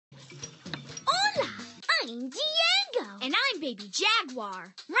I'm Diego. And I'm Baby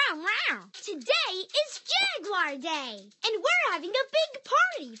Jaguar. Row, row. Today is Jaguar Day, and we're having a big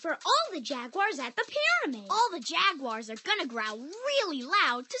party for all the Jaguars at the pyramid. All the Jaguars are gonna growl really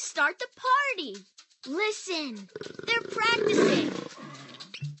loud to start the party. Listen, they're practicing.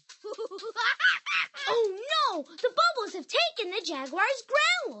 Oh no, the bobos have taken the Jaguar's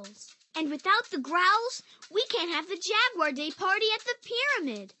growls. And without the growls, we can't have the Jaguar Day party at the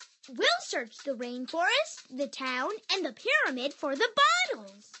pyramid. We'll search the rainforest, the town, and the pyramid for the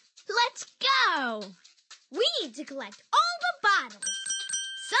bottles. Let's go! We need to collect all the bottles.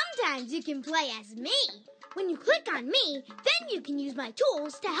 Sometimes you can play as me. When you click on me, then you can use my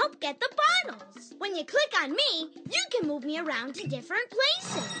tools to help get the bottles. When you click on me, you can move me around to different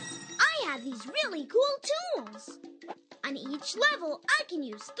places. I have these really cool tools. On each level, I can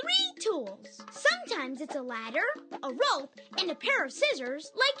use 3 tools. Sometimes it's a ladder, a rope, and a pair of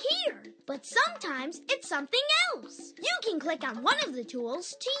scissors, like here. But sometimes it's something else. You can click on one of the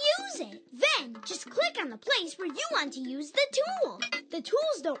tools to use it. Then, just click on the place where you want to use the tool. The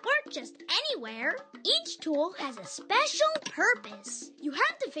tools don't work just anywhere. Each tool has a special purpose. You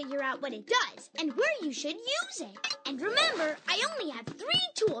have to figure out what it does and where you should use it. And remember, I only have 3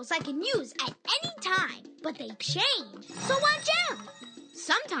 tools I can use at any time, but they change. So watch out!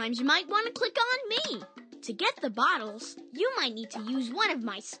 Sometimes you might want to click on me. To get the bottles, you might need to use one of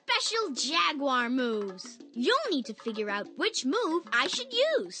my special Jaguar moves. You'll need to figure out which move I should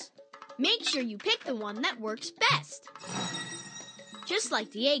use. Make sure you pick the one that works best. Just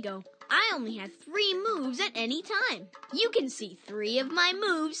like Diego, I only have 3 moves at any time. You can see 3 of my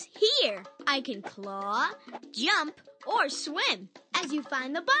moves here. I can claw, jump, or swim. As you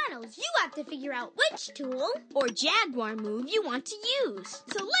find the bottles, you have to figure out which tool or Jaguar move you want to use.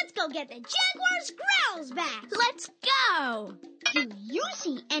 So let's go get the Jaguar's growls back. Let's go! Do you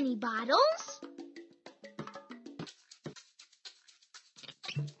see any bottles?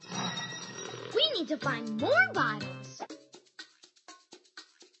 We need to find more bottles.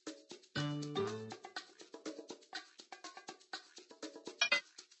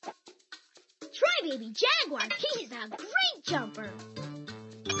 Try Baby Jaguar. He's a great jumper.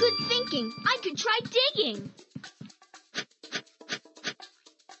 Good thinking. I could try digging.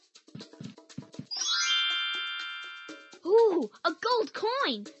 Ooh, a gold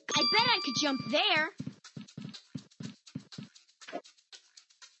coin. I bet I could jump there.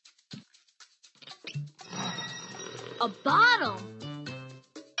 A bottle.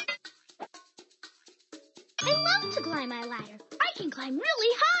 I love to climb my ladder. I can climb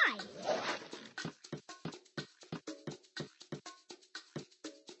really high.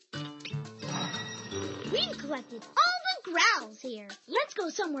 We've collected all the growls here. Let's go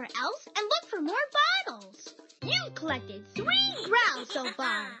somewhere else and look for more bottles. You've collected 3 growls so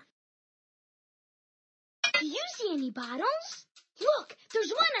far. Do you see any bottles? Look,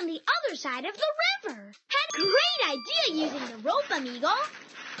 there's one on the other side of the river. Had a great idea using the rope, amigo.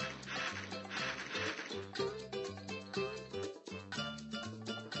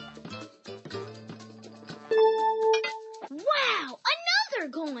 Wow, another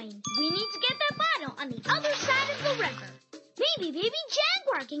coin. We need to get that bottle on the other side of the river. Maybe Baby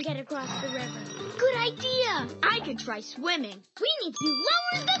Jaguar can get across the river. Good idea. I could try swimming. We need to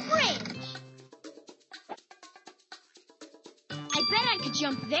lower the bridge. I bet I could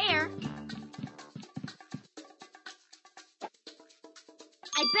jump there.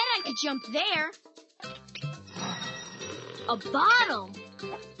 I bet I could jump there. A bottle.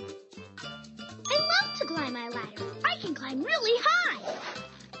 I love to climb my ladder. I can climb really high.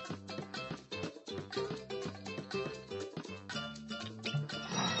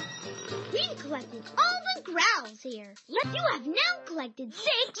 We've collected all the growls here. You have now collected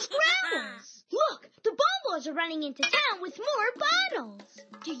 6 growls. Look, the bobos are running into town with more bottles.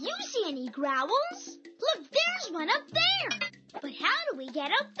 Do you see any growls? Look, there's one up there. But how do we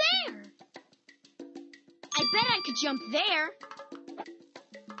get up there? I bet I could jump there.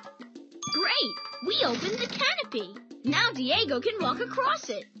 Great! We opened the canopy. Now Diego can walk across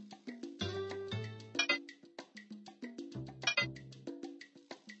it.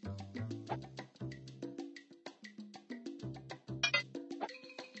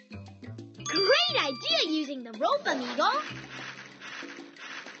 Great idea using the rope, amigo.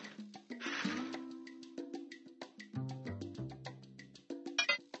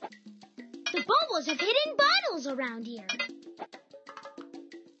 The bobos have hidden bottles around here.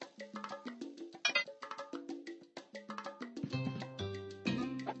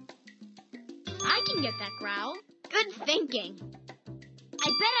 I can get that growl. Good thinking. I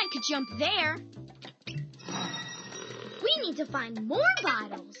bet I could jump there. We need to find more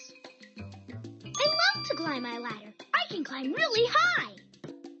bottles. I love to climb climb really high.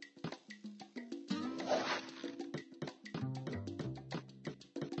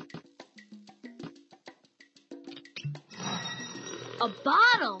 A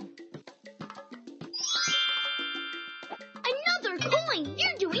bottle. Another coin!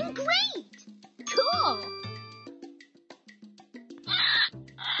 You're doing great! Cool.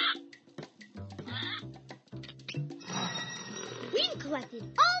 We've collected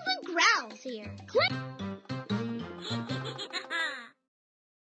all the growls here.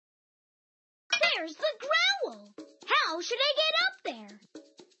 There's the growl! How should I get up there?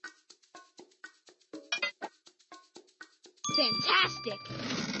 Fantastic.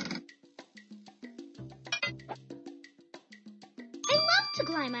 I love to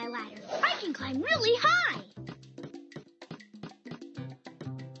climb my ladder. I can climb really high.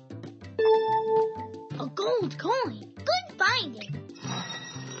 A gold coin. Good finding.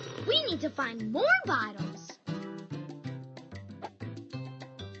 We need to find more bottles.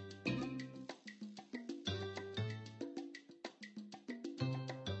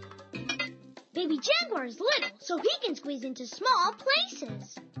 Baby Jaguar is little, so he can squeeze into small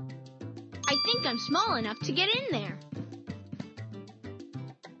places. I think I'm small enough to get in there.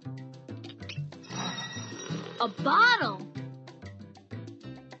 A bottle.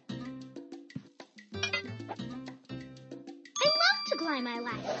 I love to climb my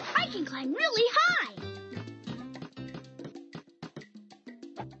ladder. I can climb really high.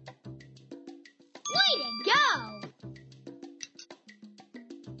 Way to go!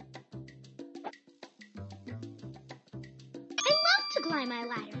 I love to climb my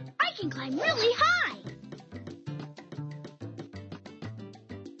ladder. I can climb really high.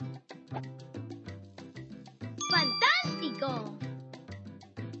 Fantastico!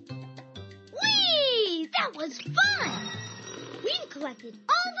 Whee! That was fun! We've collected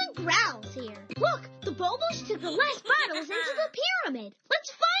all the growls here. Look, the bobos took the last bottles into the pyramid.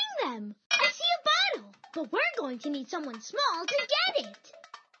 Let's find them. I see a bottle, but we're going to need someone small to get it.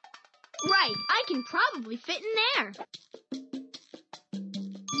 Right, I can probably fit in there.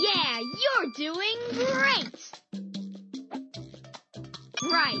 Yeah, you're doing great.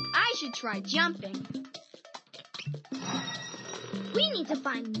 Right, I should try jumping. We need to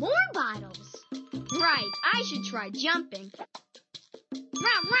find more bottles. Right, I should try jumping.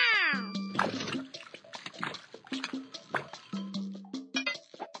 Row, row.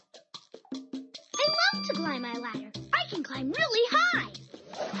 I love to climb my ladder. I can climb really high.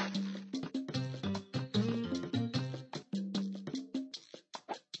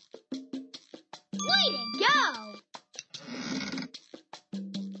 Way to go!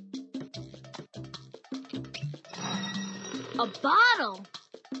 A bottle.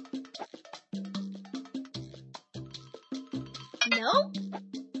 Nope.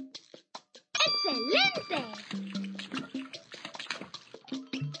 Excelente!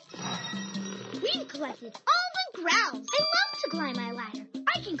 We've collected all the growls. I love to climb my ladder.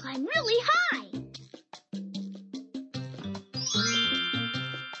 I can climb really high.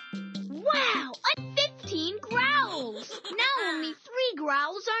 Wow, 15 growls. Now only 3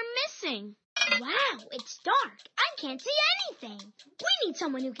 growls are missing. Wow, it's dark. I can't see anything. We need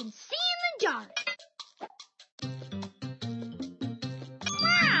someone who can see in the dark.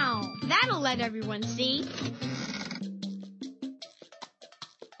 Wow, that'll let everyone see.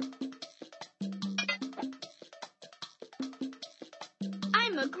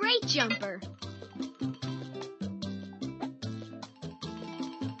 I'm a great jumper.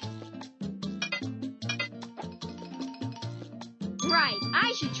 Right,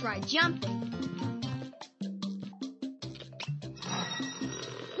 I should try jumping.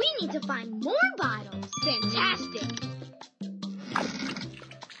 We need to find more bottles. Fantastic.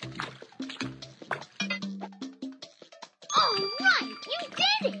 All right, you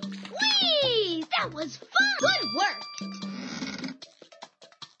did it! Whee! That was fun! Good work!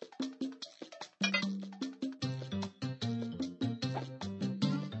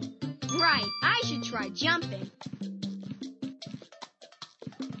 Right, I should try jumping.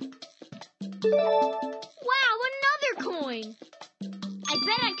 Wow, another coin! I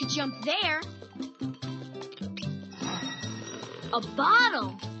bet I could jump there. A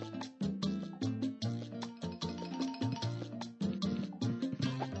bottle.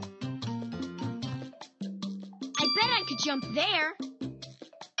 I bet I could jump there.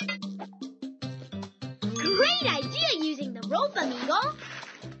 Great idea using the rope, amigo.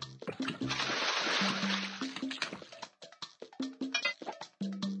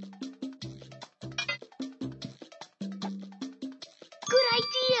 Good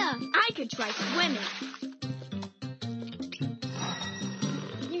idea. I could try swimming.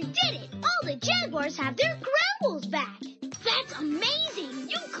 You did it! All the Jaguars have their growls back.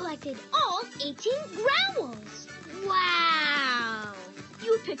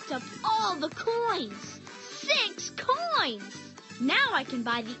 picked up all the coins. 6 coins! Now I can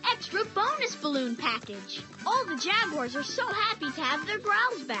buy the extra bonus balloon package. All the Jaguars are so happy to have their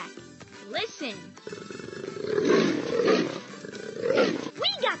growls back. Listen. We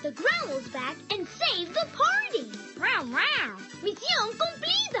got the growls back and saved the party. Row, row. Misión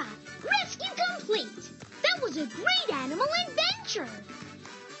cumplida.